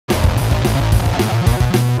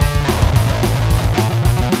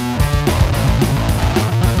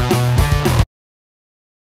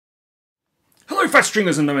fat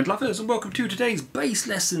stringers and low-end lovers, and welcome to today's bass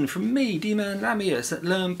lesson from me, D-Man Lamius at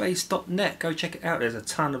learnbass.net. Go check it out. There's a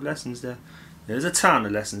ton of lessons there. There's a ton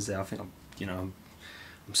of lessons there. I think I'm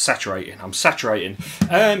saturating.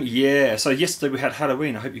 Yeah. So yesterday we had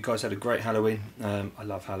Halloween. I hope you guys had a great Halloween. I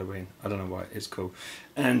love Halloween. I don't know why. It's cool.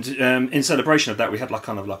 And in celebration of that, we had like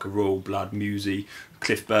a raw blood, musy,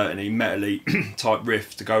 Cliff Burton-y, metal-y type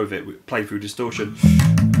riff to go with it. We played through distortion,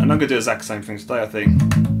 and I'm gonna do the exact same thing today. I think.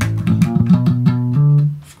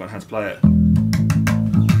 I've forgotten how to play it.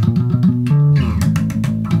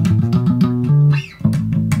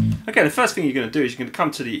 Okay, the first thing you're going to do is you're going to come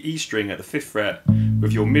to the E string at the 5th fret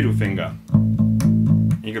with your middle finger.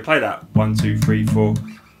 And you're going to play that 1, 2, 3, 4.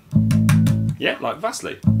 Yeah, like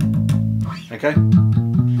Vasily. Okay.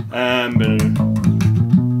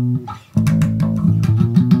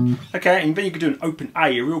 Okay, and then you can do an open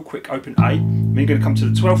A, a real quick open A. Then you're going to come to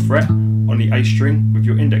the 12th fret on the A string with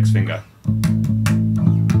your index finger.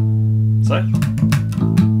 So.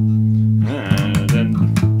 And then.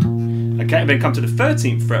 Okay, and then come to the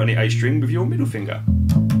 13th fret on the A string with your middle finger.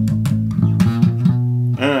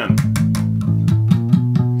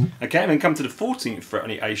 Okay, and then come to the 14th fret on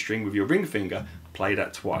the A string with your ring finger. Play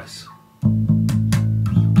that twice.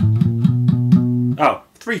 Oh,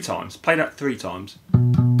 3 times. Play that 3 times.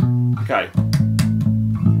 Okay.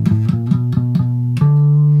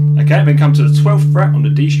 Okay, and then come to the 12th fret on the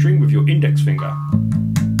D string with your index finger.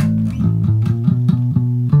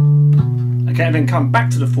 Okay, and then come back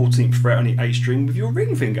to the 14th fret on the A string with your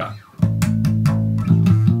ring finger.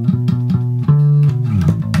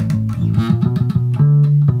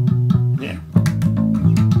 Yeah.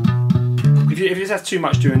 If that's too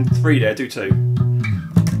much doing 3 there, do 2.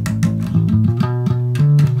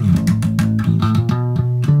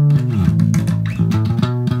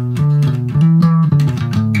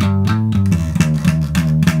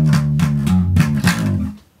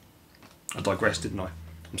 I digressed, didn't I?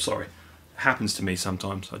 I'm sorry. Happens to me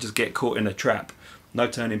sometimes. I just get caught in a trap. No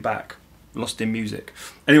turning back. Lost in music.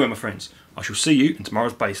 Anyway, my friends, I shall see you in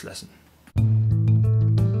tomorrow's bass lesson.